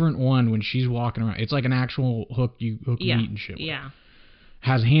different one when she's walking around. It's like an actual hook you meat and shit with. Yeah.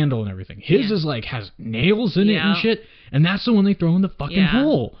 Has handle and everything. His is like, has nails in it and shit. And that's the one they throw in the fucking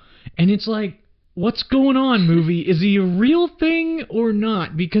hole. And it's like, what's going on, movie? Is he a real thing or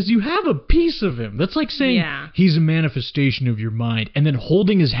not? Because you have a piece of him. That's like saying he's a manifestation of your mind. And then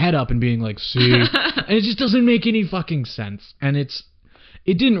holding his head up and being like, see? And it just doesn't make any fucking sense. And it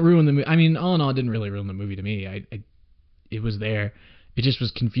didn't ruin the movie. I mean, all in all, it didn't really ruin the movie to me. It was there. It just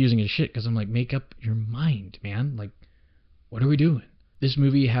was confusing as shit because I'm like, make up your mind, man. Like, what are we doing? This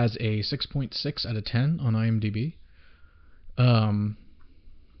movie has a 6.6 out of 10 on IMDb.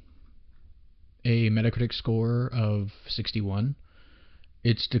 A Metacritic score of 61.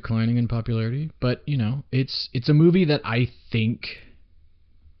 It's declining in popularity, but, you know, it's a movie that I think,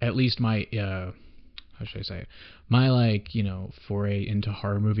 at least my, how should I say it? My, like, you know, foray into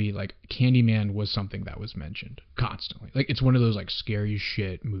horror movie, like, Candyman was something that was mentioned constantly. Like, it's one of those, like, scary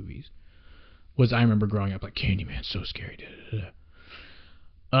shit movies. I remember growing up, like, Candyman's so scary. Da, da, da.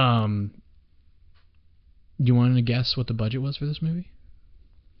 You want to guess what the budget was for this movie?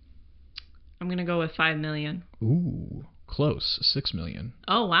 I'm going to go with $5 million. Ooh, close. $6 million.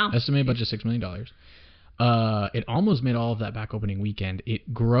 Oh, wow. Estimated budget $6 million. It almost made all of that back opening weekend.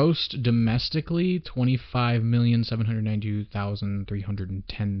 It grossed domestically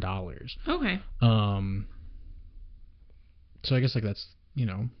 $25,792,310. Okay. So I guess like that's, you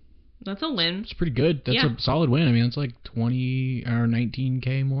know, that's a win. It's pretty good. That's a solid win. I mean, it's like 20 or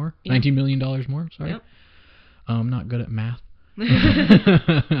 19K more, $19 million more. Sorry. Yep. I'm not good at math.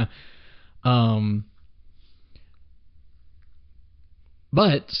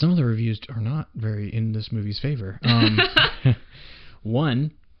 But some of the reviews are not very in this movie's favor.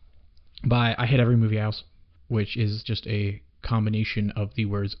 One by I Hate Every Movie Else, which is just a combination of the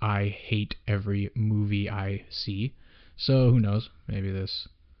words I hate every movie I see. So who knows? Maybe this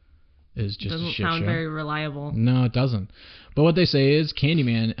is just doesn't a shit sound show. very reliable. No, it doesn't. But what they say is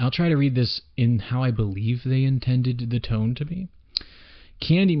Candyman, I'll try to read this in how I believe they intended the tone to be.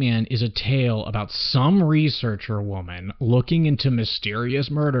 Candyman is a tale about some researcher woman looking into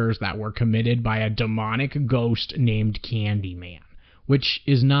mysterious murders that were committed by a demonic ghost named Candyman, which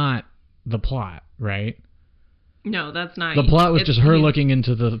is not the plot, right? No, that's not. The plot was just her looking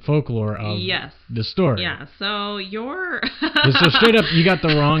into the folklore of the story. Yeah, so so straight up, you got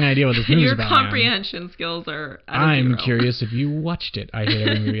the wrong idea what this movie's about. Your comprehension skills are I'm curious if you watched it. I hate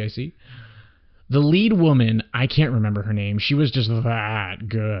every movie I see. The lead woman, I can't remember her name, she was just that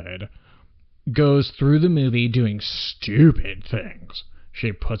good, goes through the movie doing stupid things.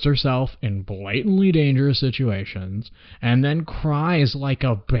 She puts herself in blatantly dangerous situations and then cries like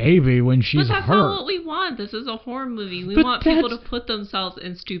a baby when she's hurt. But that's not what we want. This is a horror movie. We want people to put themselves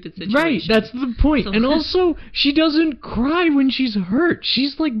in stupid situations. Right, that's the point. And also, she doesn't cry when she's hurt.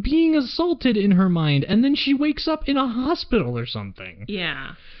 She's like being assaulted in her mind, and then she wakes up in a hospital or something.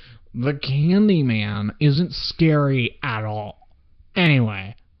 Yeah. The Candyman isn't scary at all.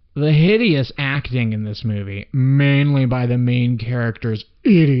 Anyway, the hideous acting in this movie, mainly by the main character's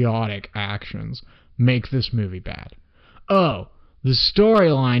idiotic actions, make this movie bad. Oh, the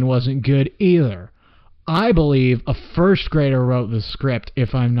storyline wasn't good either. I believe a first grader wrote the script,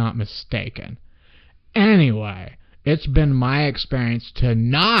 if I'm not mistaken. Anyway, it's been my experience to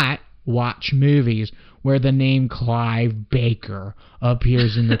not watch movies where the name Clive Baker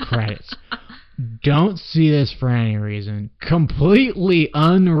appears in the credits. Don't see this for any reason. Completely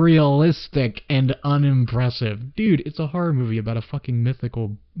unrealistic and unimpressive. Dude, it's a horror movie about a fucking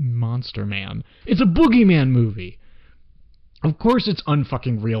mythical monster man. It's a boogeyman movie. Of course it's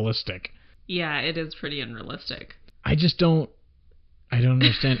unfucking realistic. Yeah, it is pretty unrealistic. I don't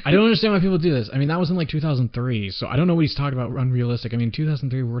understand. I don't understand why people do this. I mean, that was in like 2003, so I don't know what he's talking about unrealistic. I mean,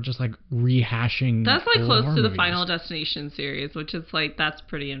 2003, we're just like rehashing. That's like close to movies. The Final Destination series, which is like, that's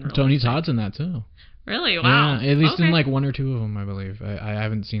pretty unrealistic. Tony Todd's in that too. Really? Wow. Yeah, at least in like one or two of them, I believe. I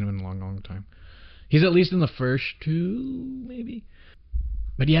haven't seen him in a long, long time. He's at least in the first two, maybe.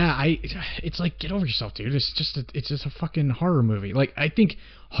 But yeah, it's like, get over yourself, dude. It's just a fucking horror movie. Like, I think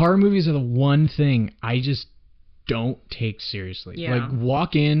horror movies are the one thing I just don't take seriously. Yeah. Like,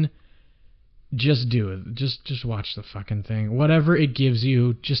 walk in, just do it. Just watch the fucking thing. Whatever it gives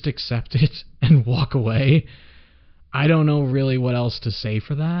you, just accept it and walk away. I don't know really what else to say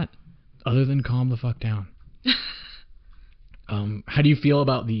for that, other than calm the fuck down. How do you feel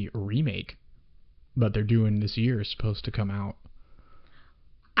about the remake that they're doing this year? Is supposed to come out.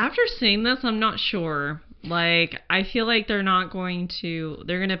 After seeing this, I'm not sure. Like, I feel like they're going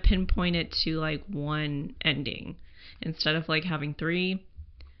to pinpoint it to like one ending instead of like having three.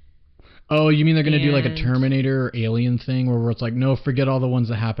 Oh, you mean they're going to do like a Terminator or Alien thing where it's like, no, forget all the ones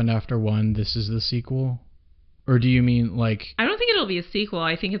that happened after one, this is the sequel? Or do you mean like... I don't think it'll be a sequel.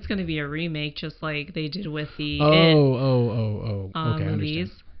 I think it's going to be a remake, just like they did with the okay,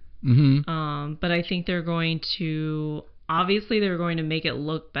 movies. Mm-hmm. But I think they're going to... Obviously, they're going to make it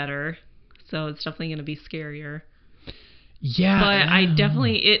look better, so it's definitely going to be scarier. Yeah. But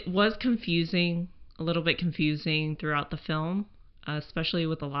it was confusing, a little bit confusing throughout the film, especially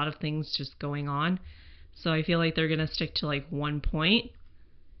with a lot of things just going on. So I feel like they're going to stick to like one point,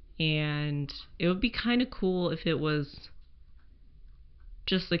 and it would be kind of cool if it was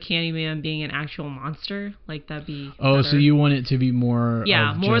just the Candyman being an actual monster. Like, that'd be better. So you want it to be more...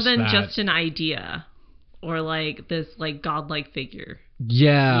 Yeah, more than just an idea. Or like this like godlike figure.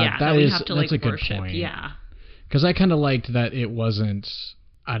 Yeah, that we have to that's like a worship. good point. Yeah. Because I kind of liked that it wasn't.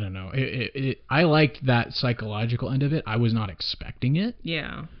 I don't know. I liked that psychological end of it. I was not expecting it.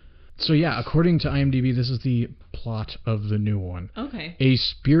 Yeah. So yeah, according to IMDb, this is the plot of the new one. Okay. A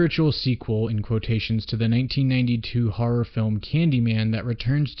spiritual sequel, in quotations, to the 1992 horror film Candyman that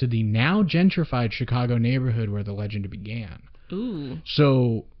returns to the now gentrified Chicago neighborhood where the legend began. Ooh.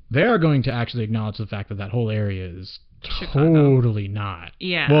 So they are going to actually acknowledge the fact that that whole area is Chicago. Totally not.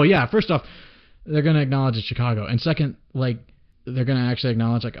 Yeah. Well, yeah, first off, they're going to acknowledge it's Chicago. And second, like, they're going to actually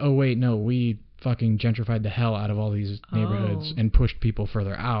acknowledge, like, oh, wait, no, we fucking gentrified the hell out of all these neighborhoods and pushed people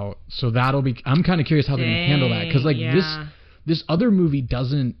further out. So that'll be... I'm kind of curious how they're going to handle that. Because, like, this other movie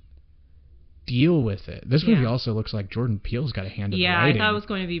doesn't deal with it. This movie also looks like Jordan Peele's got a hand in the writing. Yeah, I thought it was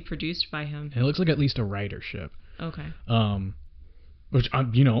going to be produced by him. It looks like at least a writership. Okay. Which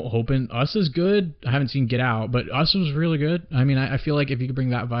I'm, hoping. Us is good. I haven't seen Get Out, but Us was really good. I mean, I feel like if you could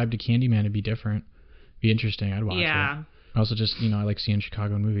bring that vibe to Candyman, it'd be different. Be interesting. I'd watch it. I also just, I like seeing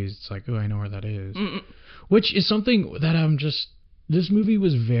Chicago movies. It's like, oh, I know where that is. Which is something that I'm just this movie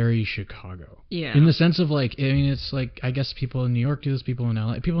was very Chicago. Yeah. In the sense of like, I mean, it's like, I guess people in New York do this, people in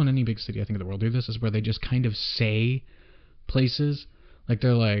LA, people in any big city, I think, of the world do this, is where they just kind of say places. Like,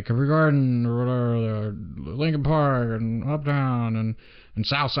 they're like, Covent Garden, or Lincoln Park, and Uptown, and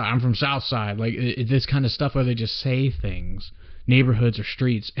Southside. I'm from Southside. Like, this kind of stuff where they just say things, neighborhoods or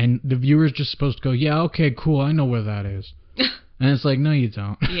streets, and the viewer's just supposed to go, yeah, okay, cool, I know where that is. And it's like, no, you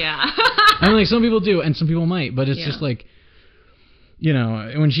don't. Yeah. And like, some people do, and some people might, but it's just like, you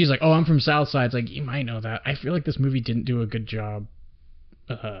know, when she's like, oh, I'm from Southside, it's like, you might know that. I feel like this movie didn't do a good job.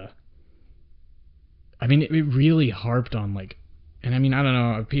 I mean, it really harped on, like, and I mean, I don't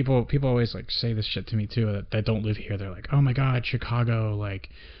know, people always, like, say this shit to me, too, that don't live here. They're like, oh, my God, Chicago, like,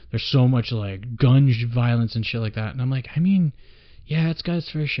 there's so much, like, gun violence and shit like that. And I'm like, I mean, yeah, it's got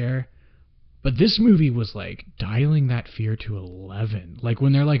its fair share. But this movie was, like, dialing that fear to 11. Like,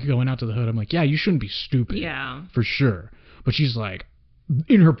 when they're, like, going out to the hood, I'm like, yeah, you shouldn't be stupid. Yeah. For sure. But she's like,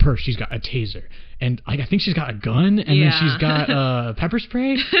 in her purse, she's got a taser. And I think she's got a gun. And then she's got pepper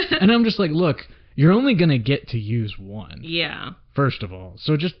spray. And I'm just like, look, you're only going to get to use one. Yeah. First of all.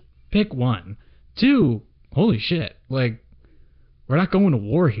 So just pick one. Two, holy shit. Like, we're not going to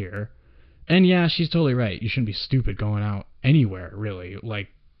war here. And yeah, she's totally right. You shouldn't be stupid going out anywhere, really. Like,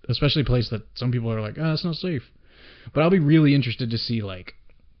 especially a place that some people are like, oh, it's not safe. But I'll be really interested to see, like,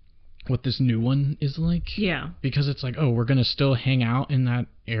 what this new one is like. Yeah. Because it's like, oh, we're going to still hang out in that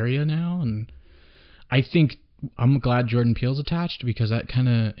area now. And I think I'm glad Jordan Peele's attached, because that kind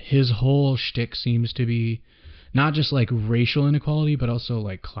of, his whole shtick seems to be not just like racial inequality, but also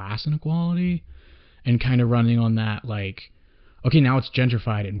like class inequality, and kind of running on that, like, okay, now it's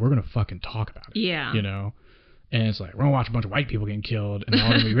gentrified and we're going to fucking talk about it. Yeah. You know? And it's like, we're going to watch a bunch of white people getting killed and they're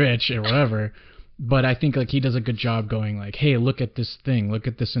all going to be rich or whatever. But I think, like, he does a good job going, like, hey, look at this thing. Look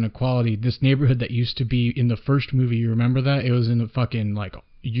at this inequality. This neighborhood that used to be in the first movie, you remember that? It was in the fucking, like,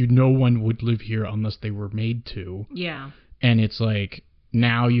 no one would live here unless they were made to. Yeah. And it's like,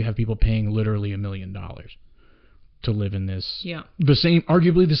 now you have people paying literally $1 million to live in this. Yeah.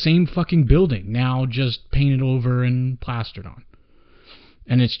 Arguably the same fucking building, now just painted over and plastered on.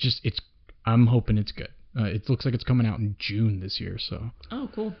 And I'm hoping it's good. It looks like it's coming out in June this year, so. Oh,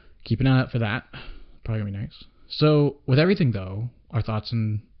 cool. Keep an eye out for that. Probably gonna be nice. So, with everything, though, our thoughts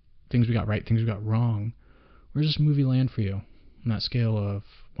and things we got right, things we got wrong, where's this movie land for you? On that scale of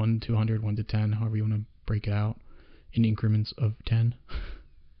 1 to 200, 1 to 10, however you want to break it out, in increments of 10?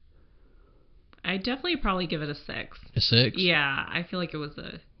 I definitely probably give it a 6. A 6? Yeah, I feel like it was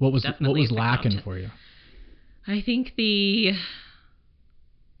a. What was lacking for you? I think the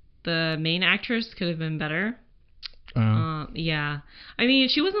main actress could have been better. Yeah. I mean,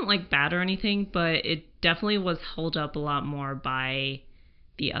 she wasn't, like, bad or anything, but it definitely was held up a lot more by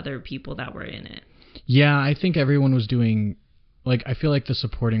the other people that were in it. Yeah, I think everyone was doing, like, I feel like the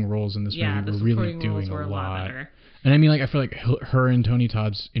supporting roles in this movie were really doing a lot better. And I mean, like, I feel like her and Tony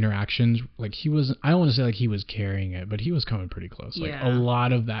Todd's interactions, like, I don't want to say, like, he was carrying it, but he was coming pretty close. Like, a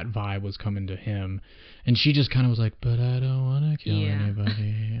lot of that vibe was coming to him. And she just kind of was like, but I don't want to kill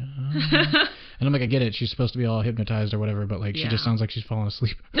anybody. And I'm like, I get it. She's supposed to be all hypnotized or whatever, but, like, she just sounds like she's falling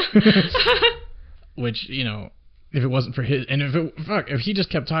asleep. Which, you know, if it wasn't for his... And if he just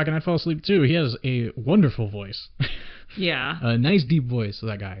kept talking, I'd fall asleep too. He has a wonderful voice. Yeah. A nice deep voice,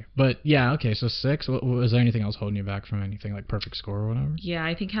 that guy. But, yeah, okay, so 6. Was there anything else holding you back from anything, like perfect score or whatever? Yeah,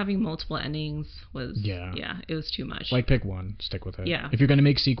 I think having multiple endings was... Yeah, it was too much. Like, pick one. Stick with it. Yeah. If you're going to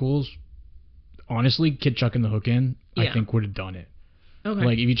make sequels... Honestly, Kid chucking the hook in, I think would have done it. Okay.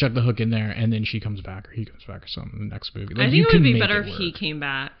 Like, if you chuck the hook in there and then she comes back or he comes back or something in the next movie. Like, I think it would be better if he came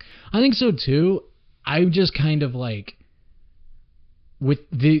back. I think so too. I'm just kind of like, with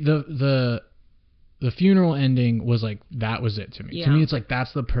the funeral ending was like, that was it to me. Yeah. To me, it's like,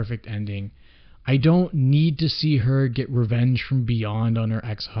 that's the perfect ending. I don't need to see her get revenge from beyond on her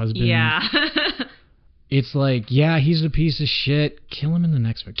ex-husband. Yeah. It's like, yeah, he's a piece of shit. Kill him in the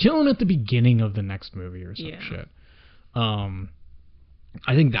next movie. Kill him at the beginning of the next movie or some shit.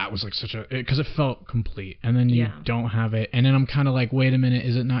 I think that was like because it felt complete. And then you don't have it. And then I'm kind of like, wait a minute,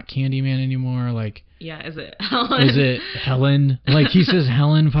 is it not Candyman anymore? Like, yeah, is it Helen? Is it Helen? Like, he says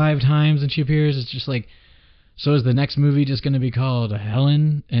Helen 5 times and she appears. It's just like, so is the next movie just going to be called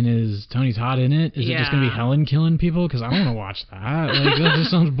Helen? And is Tony Todd in it? Is it just going to be Helen killing people? Because I want to watch that. Like, that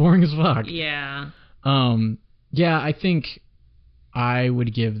just sounds boring as fuck. Yeah. Yeah, I think I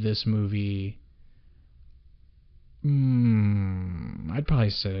would give this movie, I'd probably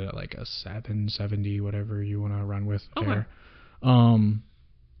set it at like a 770, whatever you want to run with there.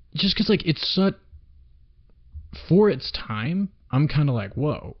 Just because, like, it's such, for its time, I'm kind of like,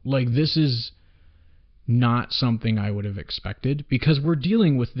 whoa, like, this is not something I would have expected, because we're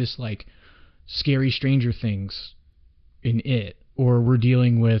dealing with this like scary Stranger Things in it, or we're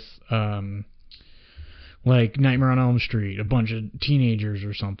dealing with like Nightmare on Elm Street, a bunch of teenagers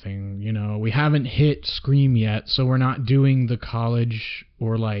or something, you know. We haven't hit Scream yet, so we're not doing the college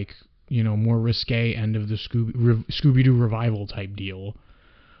or like, you know, more risque end of the Scooby-Doo revival type deal.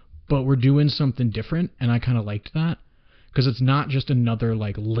 But we're doing something different, and I kind of liked that, because it's not just another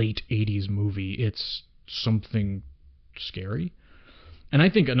like late 80s movie, it's something scary. And I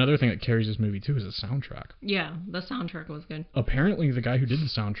think another thing that carries this movie too is the soundtrack. Yeah, the soundtrack was good. Apparently the guy who did the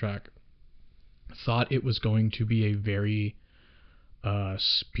soundtrack thought it was going to be a very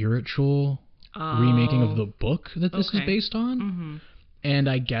spiritual remaking of the book that this is based on. Mm-hmm. And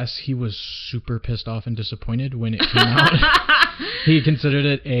I guess he was super pissed off and disappointed when it came out. He considered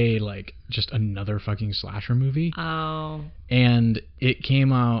it a like just another fucking slasher movie. Oh. And it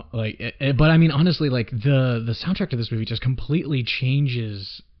came out like, but I mean honestly, like the soundtrack to this movie just completely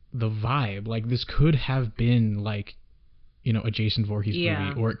changes the vibe. Like this could have been like, you know, a Jason Voorhees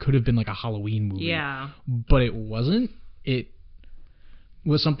movie, or it could have been like a Halloween movie. Yeah. But it wasn't. It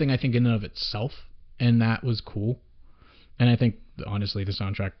was something I think in and of itself, and that was cool. And I think, honestly, the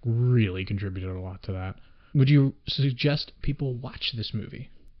soundtrack really contributed a lot to that. Would you suggest people watch this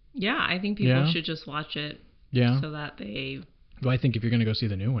movie? Yeah, I think people should just watch it. Yeah. So that they... Well, I think if you're going to go see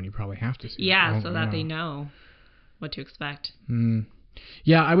the new one, you probably have to see it. Yeah, so that they know what to expect.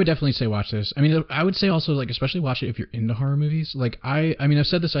 Yeah, I would definitely say watch this. I mean, I would say also, like, especially watch it if you're into horror movies. Like, I mean, I've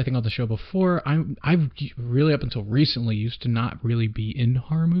said this, I think, on the show before. I've really, up until recently, used to not really be into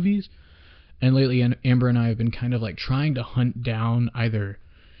horror movies. And lately, Amber and I have been kind of like trying to hunt down either,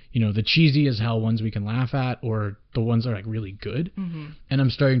 you know, the cheesy as hell ones we can laugh at, or the ones that are like really good. Mm-hmm. And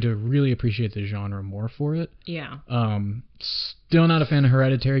I'm starting to really appreciate the genre more for it. Yeah. Still not a fan of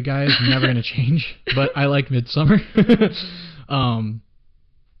Hereditary, guys. Never gonna change. But I like Midsommar.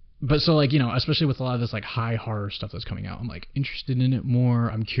 But so like, you know, especially with a lot of this like high horror stuff that's coming out, I'm like interested in it more.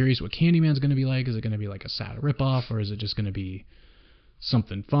 I'm curious what Candyman's gonna be like. Is it gonna be like a sad ripoff, or is it just gonna be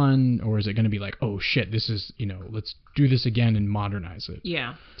something fun, or is it going to be like, oh shit, this is, you know, let's do this again and modernize it.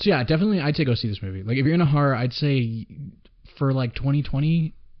 Yeah. So yeah, definitely I'd say go see this movie. Like if you're into horror, I'd say for like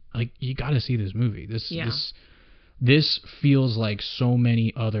 2020, like you got to see this movie. This feels like so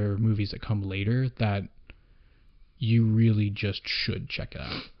many other movies that come later that you really just should check it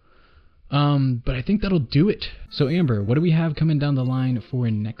out. But I think that'll do it. So Amber, what do we have coming down the line for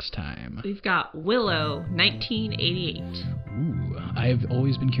next time? We've got Willow, 1988. Ooh, I've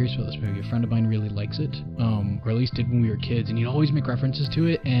always been curious about this movie. A friend of mine really likes it, or at least did when we were kids, and he'd always make references to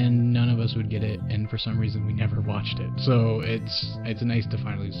it, and none of us would get it, and for some reason we never watched it. So it's nice to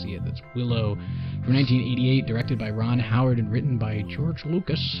finally see it. That's Willow from 1988, directed by Ron Howard and written by George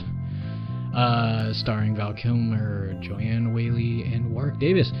Lucas. Starring Val Kilmer, Joanne Whaley, and Warwick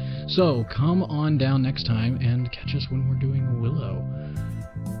Davis. So come on down next time and catch us when we're doing Willow.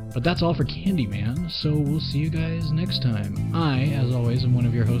 But that's all for Candyman, so we'll see you guys next time. I, as always, am one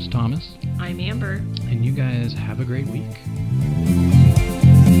of your hosts, Thomas. I'm Amber. And you guys have a great week.